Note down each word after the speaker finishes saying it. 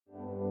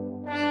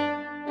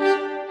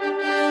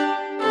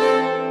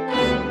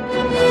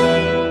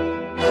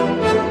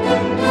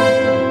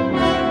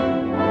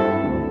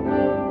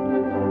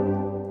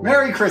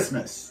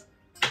Christmas,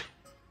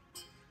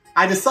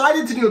 I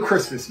decided to do a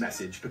Christmas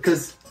message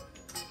because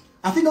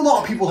I think a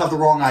lot of people have the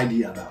wrong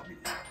idea about me.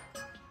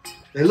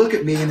 They look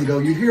at me and they go,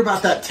 you hear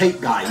about that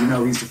Tate guy, you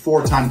know, he's a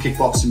 4-time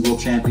kickboxing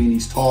world champion,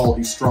 he's tall,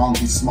 he's strong,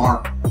 he's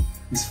smart,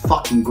 he's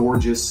fucking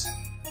gorgeous,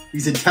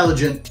 he's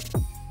intelligent,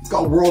 he's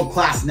got a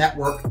world-class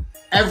network,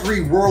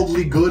 every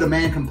worldly good a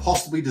man can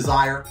possibly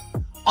desire,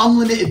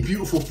 unlimited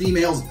beautiful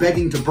females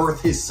begging to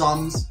birth his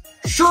sons.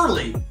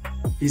 Surely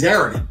he's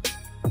arrogant.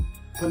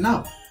 But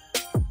no,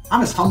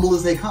 I'm as humble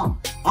as they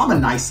come. I'm a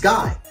nice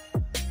guy.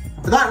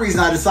 For that reason,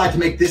 I decided to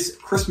make this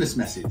Christmas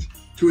message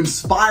to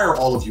inspire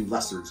all of you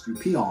lessers, you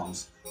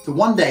peons, to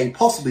one day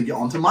possibly get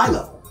onto my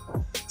level.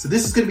 So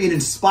this is going to be an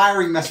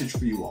inspiring message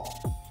for you all.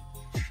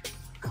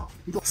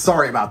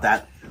 Sorry about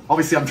that.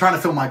 Obviously, I'm trying to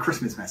film my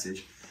Christmas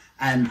message,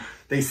 and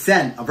they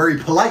sent a very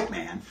polite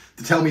man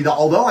to tell me that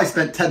although I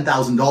spent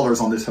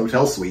 $10,000 on this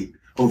hotel suite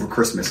over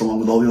Christmas, along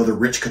with all the other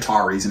rich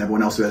Qataris and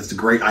everyone else who has the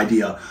great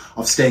idea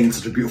of staying in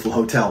such a beautiful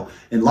hotel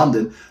in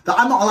London, that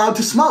I'm not allowed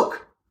to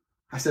smoke.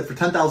 I said, for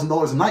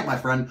 $10,000 a night, my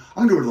friend, I'm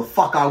going to do whatever the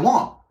fuck I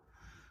want.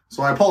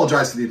 So I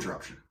apologize for the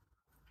interruption.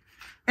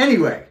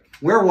 Anyway,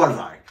 where was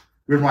I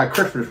with my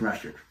Christmas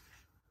message?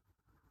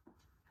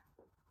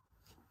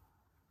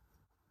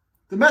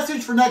 The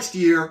message for next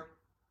year,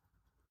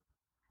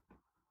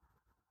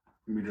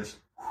 let me just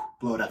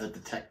blow it out the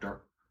detector,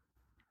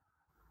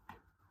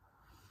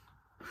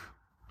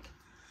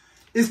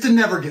 is to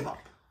never give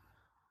up.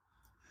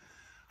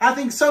 I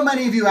think so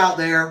many of you out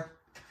there,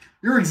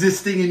 you're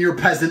existing in your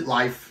peasant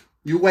life.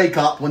 You wake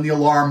up when the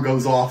alarm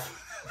goes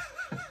off.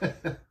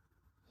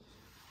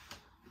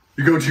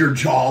 You go to your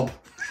job.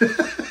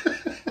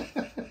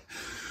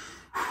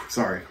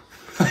 Sorry.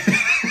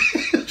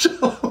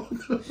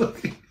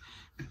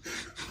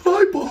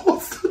 My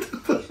boss.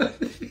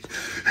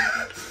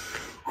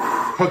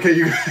 Okay,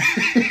 you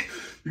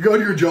go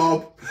to your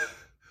job.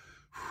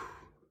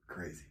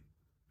 Crazy.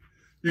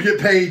 You get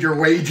paid your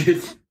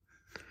wages.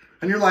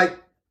 And you're like,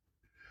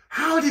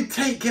 how did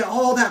Tate get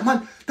all that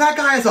money? That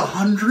guy has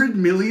 $100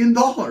 million.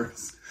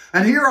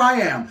 And here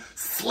I am,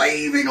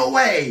 slaving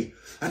away.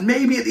 And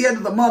maybe at the end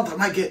of the month, I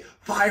might get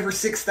 $5,000 or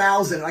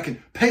 $6,000 and I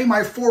can pay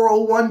my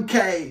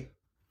 401k.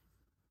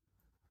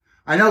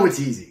 I know it's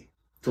easy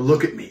to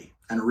look at me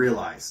and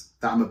realize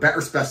that I'm a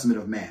better specimen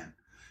of man.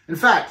 In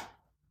fact,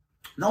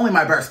 not only am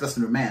I a better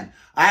specimen of man,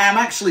 I am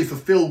actually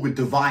fulfilled with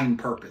divine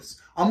purpose.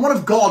 I'm one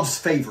of God's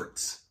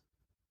favorites.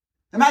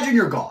 Imagine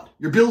you're God.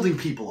 You're building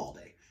people all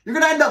day. You're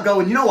going to end up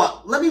going, you know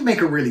what? Let me make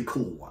a really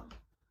cool one.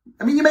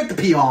 I mean, you make the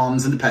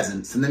peons and the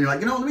peasants, and then you're like,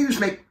 you know, let me just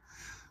make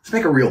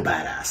a real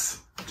badass.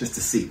 Just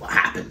to see what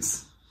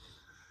happens.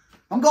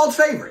 I'm God's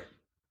favorite.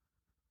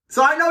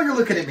 So I know you're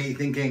looking at me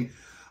thinking,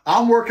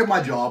 I'm working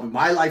my job and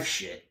my life's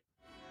shit.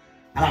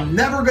 And I'm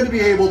never going to be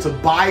able to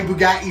buy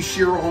Bugatti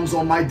Chirons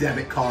on my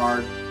debit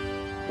card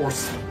or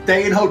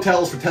stay in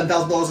hotels for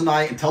 $10,000 a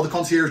night and tell the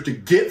concierge to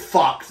get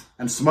fucked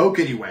and smoke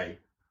anyway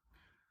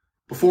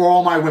before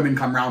all my women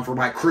come round for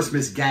my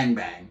Christmas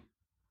gangbang.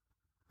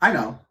 I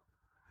know.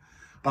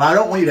 But I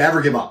don't want you to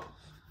ever give up.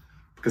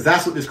 Because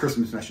that's what this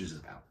Christmas message is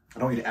about. I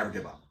don't want you to ever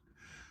give up.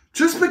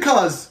 Just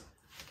because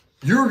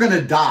you're going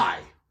to die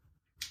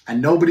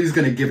and nobody's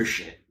going to give a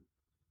shit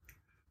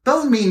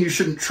doesn't mean you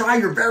shouldn't try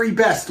your very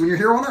best when you're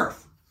here on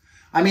Earth.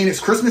 I mean, it's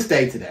Christmas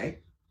Day today.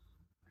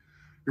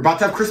 You're about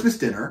to have Christmas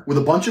dinner with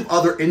a bunch of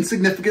other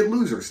insignificant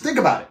losers. Think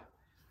about it.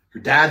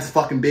 Your dad's a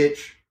fucking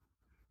bitch.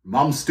 Your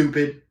mom's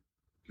stupid.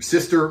 Your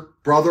sister,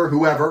 brother,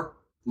 whoever.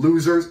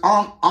 Losers.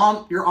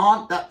 Your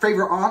aunt, that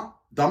favorite aunt,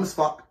 dumb as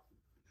fuck.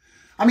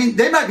 I mean,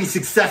 they might be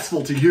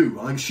successful to you.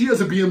 Like, she has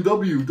a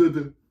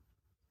BMW.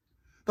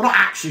 They're not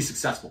actually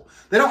successful.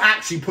 They don't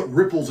actually put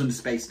ripples into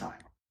space-time.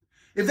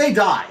 If they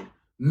died,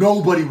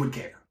 nobody would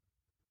care.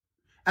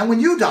 And when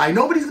you die,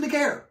 nobody's going to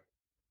care.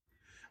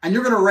 And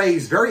you're going to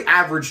raise very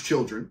average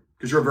children,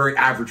 because you're a very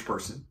average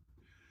person.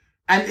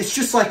 And it's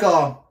just like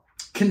a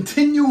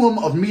continuum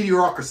of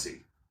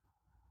mediocrity.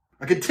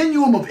 A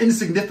continuum of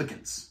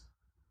insignificance.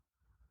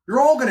 You're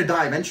all going to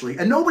die eventually,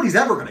 and nobody's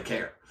ever going to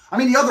care. I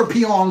mean, the other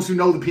peons who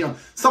know the peons,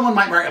 someone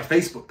might write a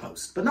Facebook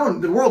post, but no,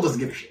 the world doesn't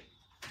give a shit.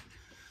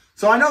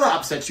 So I know that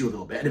upsets you a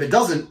little bit. And if it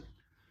doesn't,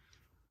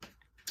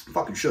 it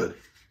fucking should.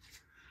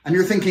 And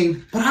you're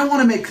thinking, but I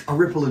want to make a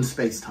ripple in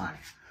space-time.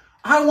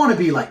 I want to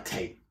be like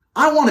Tate.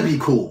 I want to be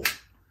cool.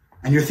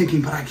 And you're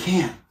thinking, but I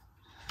can't.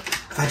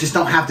 Because I just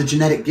don't have the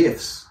genetic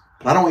gifts.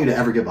 But I don't want you to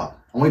ever give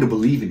up. I want you to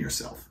believe in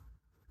yourself.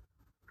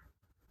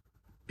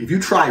 If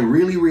you try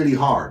really, really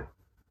hard,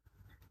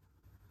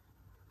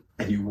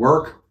 and you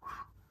work,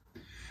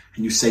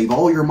 and you save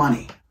all your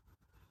money.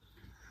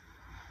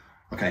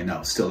 Okay,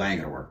 no, still that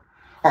ain't going to work.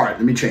 All right,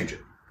 let me change it.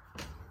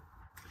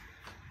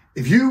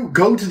 If you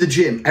go to the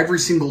gym every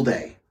single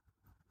day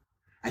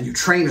and you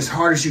train as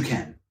hard as you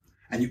can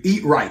and you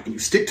eat right and you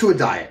stick to a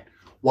diet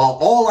while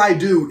all I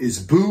do is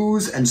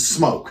booze and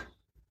smoke,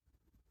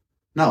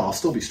 no, I'll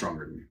still be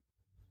stronger than you.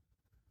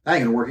 That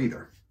ain't going to work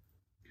either.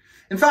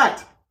 In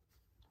fact,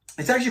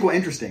 it's actually quite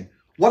interesting.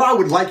 What I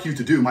would like you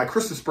to do, my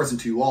Christmas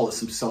present to you all, is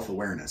some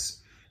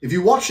self-awareness. If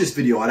you watch this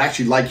video, I'd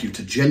actually like you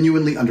to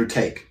genuinely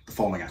undertake the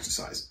following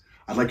exercise.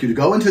 I'd like you to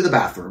go into the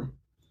bathroom,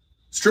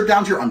 strip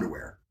down to your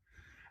underwear,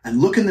 and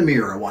look in the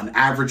mirror at what an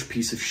average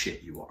piece of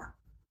shit you are.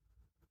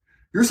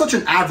 You're such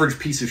an average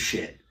piece of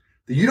shit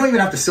that you don't even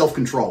have the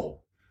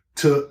self-control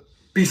to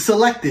be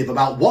selective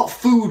about what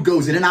food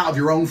goes in and out of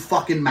your own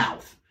fucking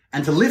mouth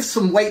and to lift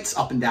some weights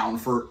up and down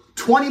for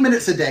 20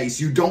 minutes a day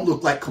so you don't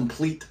look like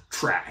complete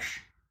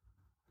trash.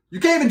 You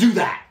can't even do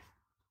that.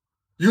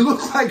 You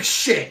look like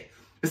shit.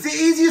 It's the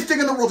easiest thing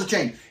in the world to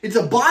change. It's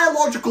a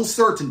biological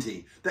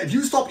certainty that if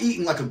you stop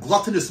eating like a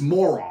gluttonous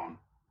moron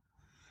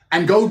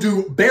and go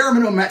do bare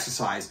minimum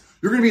exercise,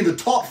 you're going to be in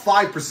the top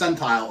 5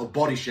 percentile of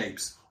body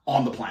shapes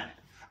on the planet.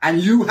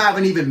 And you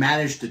haven't even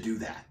managed to do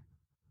that.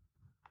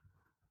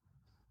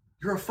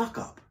 You're a fuck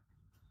up.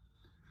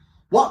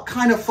 What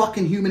kind of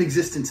fucking human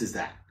existence is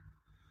that?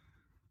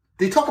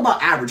 They talk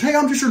about average. Hey,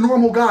 I'm just your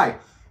normal guy.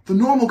 The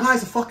normal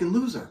guy's a fucking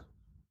loser.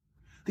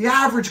 The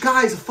average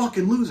guy is a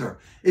fucking loser.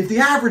 If the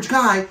average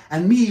guy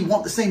and me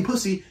want the same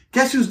pussy,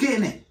 guess who's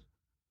getting it?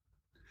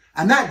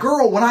 And that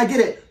girl, when I get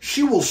it,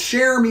 she will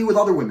share me with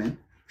other women.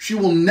 She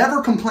will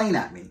never complain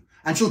at me.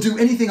 And she'll do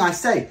anything I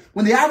say.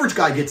 When the average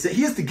guy gets it,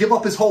 he has to give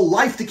up his whole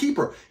life to keep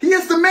her. He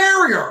has to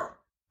marry her.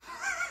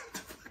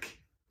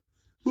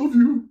 Love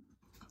you.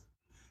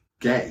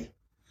 Gay.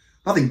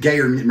 Nothing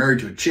gayer than getting married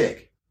to a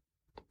chick.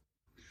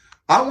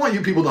 I want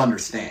you people to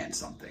understand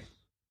something.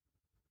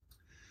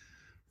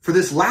 For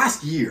this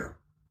last year,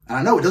 and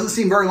I know it doesn't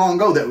seem very long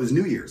ago that it was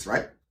New Year's,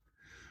 right?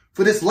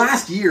 For this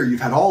last year, you've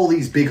had all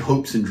these big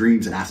hopes and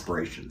dreams and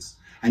aspirations,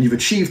 and you've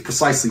achieved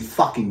precisely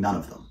fucking none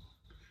of them.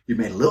 You've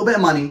made a little bit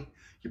of money,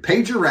 you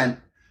paid your rent,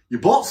 you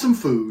bought some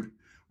food,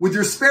 with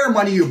your spare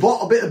money, you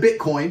bought a bit of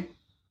Bitcoin,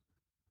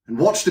 and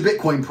watched the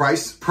Bitcoin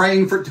price,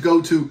 praying for it to go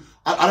to,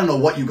 I don't know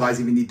what you guys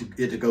even need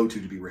it to go to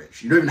be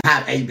rich. You don't even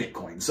have a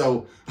Bitcoin,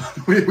 so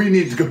we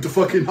need to go to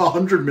fucking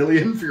 100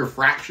 million for your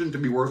fraction to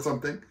be worth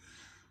something.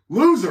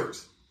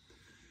 Losers.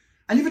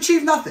 And you've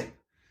achieved nothing.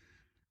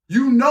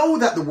 You know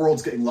that the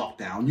world's getting locked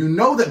down. You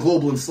know that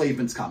global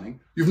enslavement's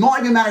coming. You've not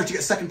even managed to get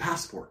a second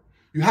passport.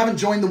 You haven't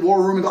joined the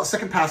war room and got a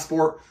second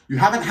passport. You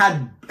haven't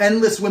had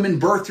endless women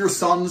birth your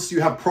sons so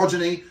you have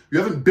progeny.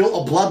 You haven't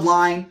built a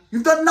bloodline.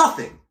 You've done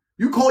nothing.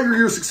 You call your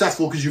year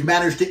successful because you've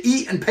managed to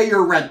eat and pay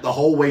your rent the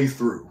whole way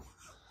through.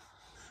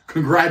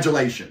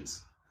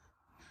 Congratulations.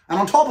 And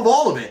on top of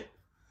all of it,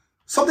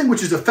 something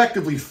which is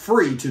effectively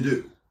free to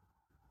do,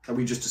 that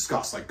we just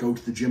discussed, like go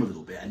to the gym a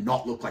little bit and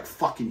not look like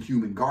fucking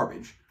human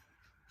garbage,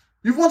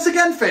 you've once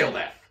again failed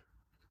at.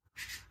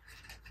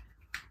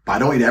 But I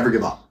don't want you to ever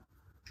give up.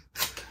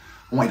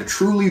 I want you to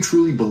truly,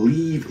 truly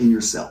believe in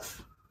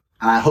yourself.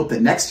 And I hope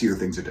that next year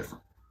things are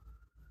different.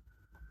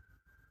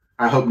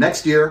 I hope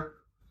next year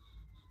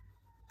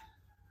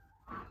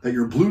that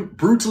your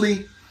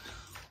brutally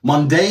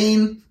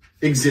mundane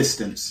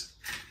existence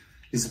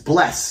is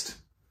blessed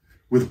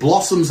with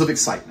blossoms of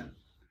excitement.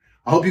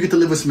 I hope you get to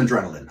live with some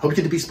adrenaline. I hope you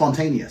get to be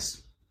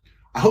spontaneous.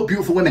 I hope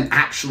beautiful women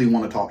actually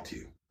want to talk to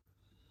you.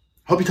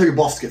 I hope you tell your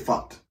boss to get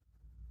fucked.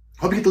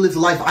 I hope you get to live the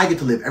life I get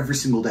to live every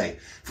single day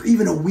for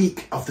even a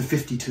week of the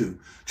 52.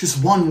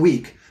 Just 1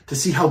 week to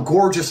see how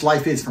gorgeous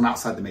life is from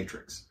outside the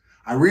matrix.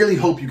 I really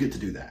hope you get to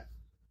do that.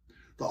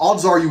 The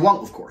odds are you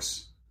won't, of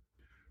course,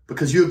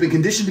 because you have been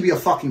conditioned to be a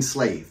fucking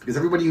slave, because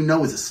everybody you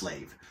know is a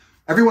slave.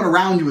 Everyone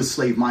around you is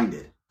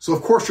slave-minded. So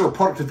of course you're a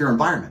product of your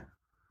environment.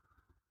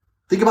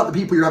 Think about the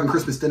people you're having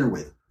Christmas dinner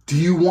with. Do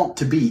you want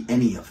to be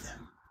any of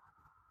them?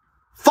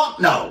 Fuck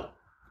no!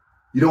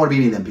 You don't want to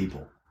be any of them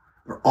people.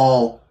 They're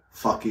all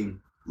fucking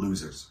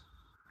losers.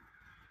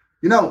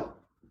 You know,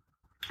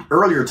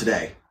 earlier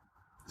today,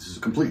 this is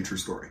a completely true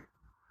story,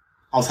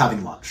 I was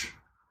having lunch.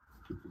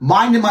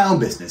 Minding my own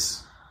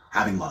business,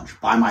 having lunch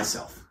by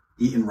myself,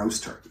 eating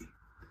roast turkey.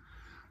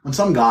 When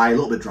some guy, a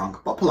little bit drunk,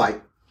 but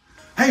polite,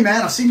 hey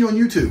man, I've seen you on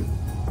YouTube.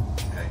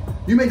 Okay.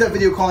 You made that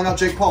video calling out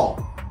Jake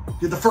Paul.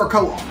 You had the fur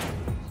coat on.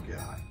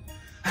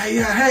 Hey,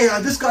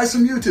 this guy's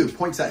from YouTube.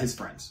 Points at his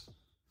friends.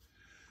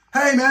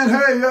 Hey, man,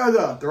 hey,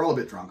 they're all a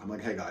bit drunk. I'm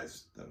like, hey,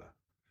 guys.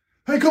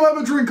 Hey, come have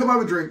a drink, come have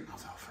a drink. I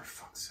was like, oh, for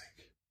fuck's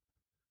sake.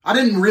 I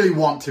didn't really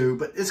want to,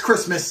 but it's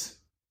Christmas.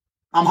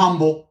 I'm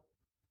humble.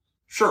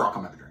 Sure, I'll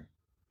come have a drink.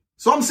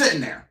 So I'm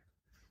sitting there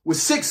with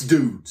 6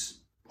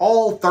 dudes,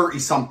 all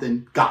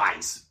 30-something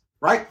guys,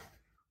 right?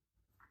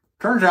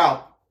 Turns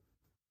out,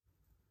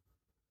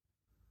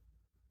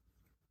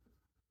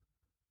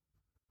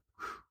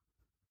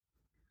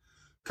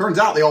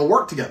 they all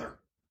work together.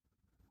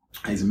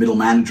 He's a middle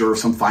manager of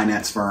some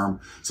finance firm.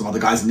 Some other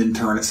guy's an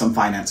intern at some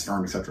finance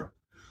firm, etc.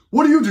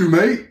 What do you do,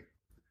 mate?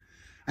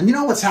 And you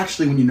know what's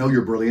actually when you know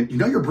you're brilliant? You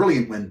know you're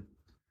brilliant when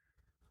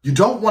you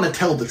don't want to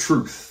tell the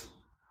truth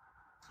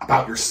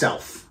about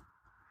yourself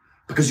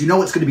because you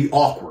know it's going to be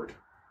awkward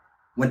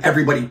when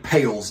everybody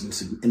pales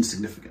in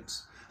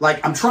insignificance.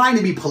 Like, I'm trying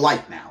to be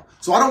polite now,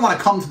 so I don't want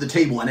to come to the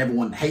table and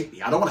everyone hate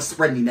me. I don't want to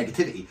spread any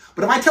negativity.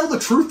 But if I tell the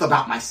truth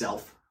about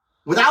myself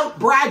without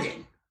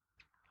bragging,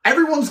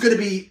 everyone's going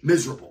to be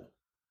miserable.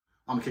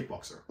 I'm a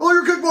kickboxer. Oh,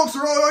 you're a kickboxer.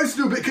 Oh, I used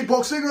to do a bit of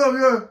kickboxing.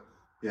 Oh,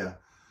 yeah. Yeah.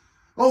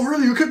 Oh,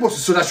 really? You're a kickboxer?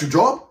 So that's your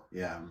job?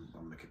 Yeah,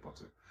 I'm a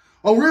kickboxer.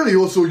 Oh, really?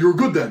 Oh, so you're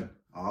good then?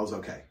 Oh, I was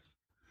okay.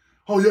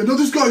 Oh, yeah, no,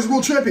 this guy's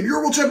world champion. You're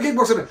a world champion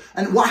kickboxer.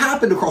 And what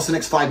happened across the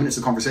next 5 minutes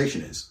of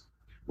conversation is,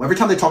 well, every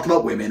time they talked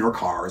about women or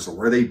cars or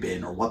where they've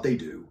been or what they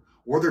do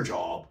or their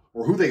job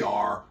or who they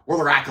are or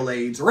their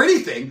accolades or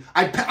anything,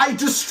 I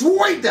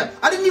destroyed them.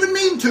 I didn't even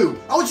mean to.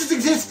 I was just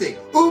existing.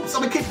 Oops,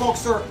 I'm a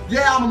kickboxer.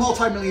 Yeah, I'm a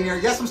multimillionaire.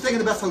 Yes, I'm staying in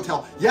the best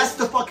hotel. Yes,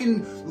 the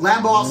fucking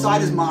Lambo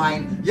outside is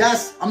mine.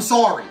 Yes, I'm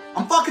sorry.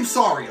 I'm fucking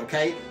sorry,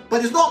 okay?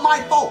 But it's not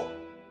my fault.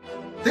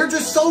 They're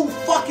just so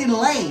fucking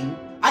lame.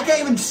 I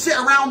can't even sit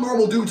around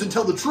normal dudes and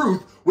tell the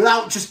truth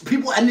without just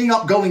people ending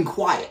up going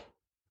quiet.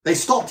 They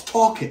stopped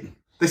talking.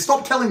 They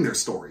stopped telling their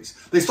stories.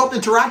 They stopped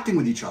interacting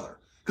with each other.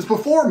 Because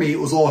before me, it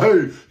was all,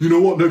 hey, you know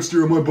what? Next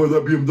year I might buy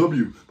that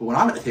BMW. But when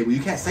I'm at the table,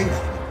 you can't say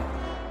that.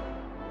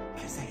 You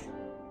can't say it.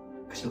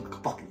 Because you look like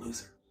a fucking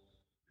loser.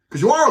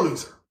 Because you are a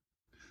loser.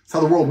 That's how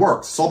the world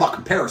works. It's all about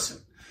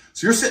comparison.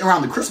 So you're sitting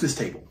around the Christmas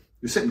table.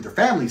 You're sitting with your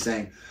family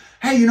saying,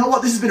 hey, you know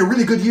what? This has been a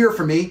really good year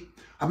for me.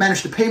 I've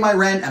managed to pay my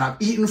rent and I've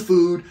eaten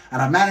food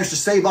and I've managed to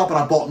save up and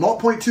I bought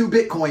 0.2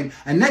 Bitcoin.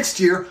 And next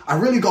year, I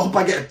really hope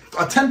I get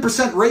a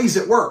 10% raise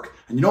at work.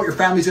 And you know what your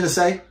family's going to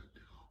say?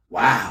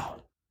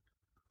 Wow.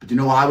 But you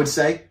know what I would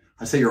say?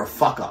 I'd say you're a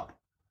fuck up.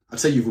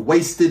 I'd say you've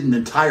wasted an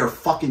entire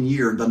fucking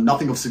year and done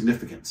nothing of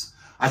significance.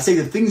 I'd say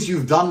the things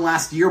you've done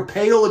last year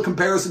pale in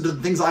comparison to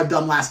the things I've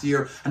done last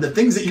year, and the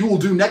things that you will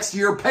do next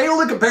year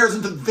pale in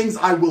comparison to the things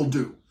I will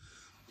do.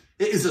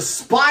 It is a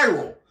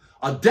spiral,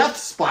 a death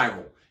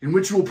spiral, in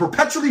which you will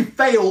perpetually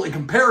fail in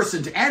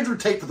comparison to Andrew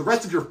Tate for the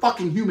rest of your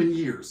fucking human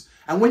years.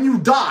 And when you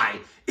die,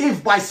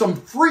 if by some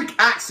freak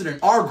accident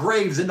our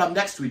graves end up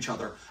next to each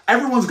other,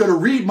 everyone's going to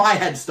read my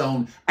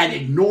headstone and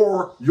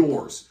ignore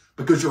yours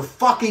because you're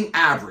fucking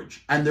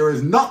average. And there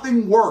is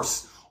nothing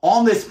worse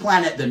on this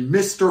planet than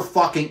Mr.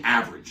 fucking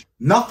average.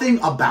 Nothing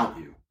about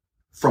you,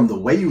 from the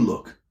way you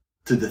look,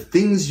 to the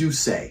things you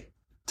say,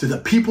 to the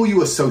people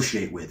you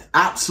associate with,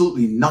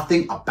 absolutely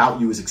nothing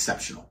about you is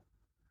exceptional.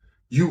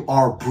 You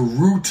are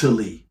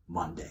brutally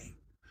mundane.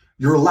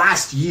 Your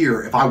last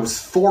year, if I was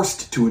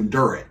forced to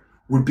endure it,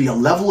 would be a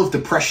level of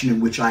depression in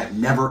which I have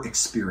never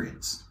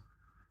experienced.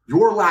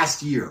 Your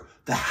last year,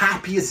 the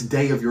happiest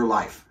day of your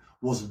life,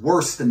 was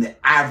worse than the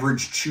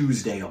average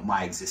Tuesday of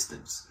my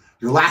existence.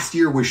 Your last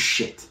year was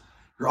shit.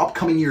 Your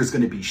upcoming year is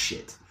going to be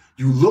shit.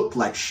 You look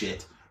like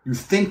shit. You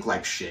think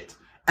like shit.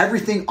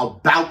 Everything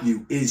about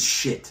you is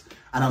shit.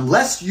 And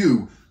unless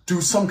you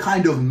do some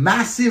kind of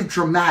massive,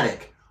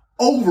 dramatic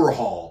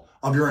overhaul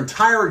of your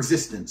entire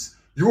existence,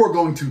 you are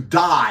going to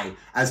die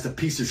as the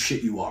piece of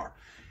shit you are.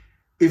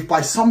 If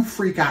by some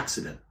freak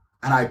accident,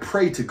 and I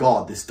pray to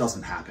God this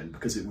doesn't happen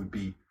because it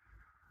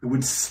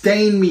would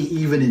stain me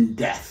even in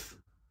death.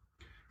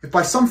 If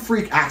by some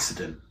freak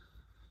accident,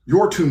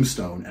 your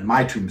tombstone and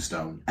my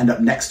tombstone end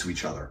up next to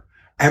each other,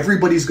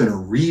 everybody's going to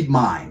read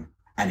mine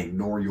and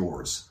ignore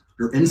yours.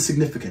 You're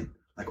insignificant,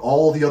 like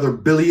all the other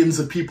billions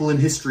of people in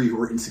history who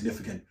were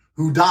insignificant,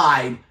 who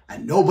died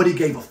and nobody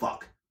gave a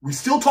fuck. We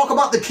still talk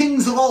about the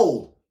kings of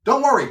old.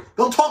 Don't worry,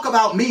 they'll talk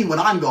about me when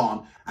I'm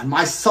gone, and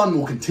my son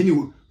will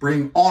continue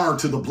bringing honor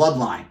to the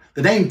bloodline.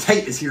 The name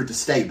Tate is here to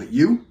stay, but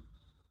you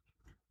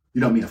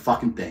don't mean a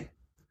fucking thing.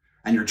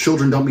 And your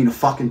children don't mean a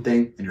fucking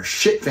thing, and your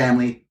shit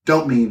family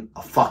don't mean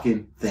a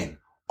fucking thing.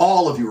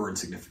 All of you are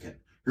insignificant.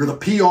 You're the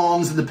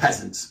peons and the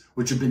peasants,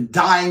 which have been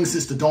dying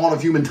since the dawn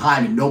of human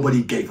time, and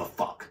nobody gave a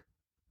fuck.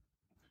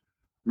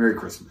 Merry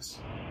Christmas.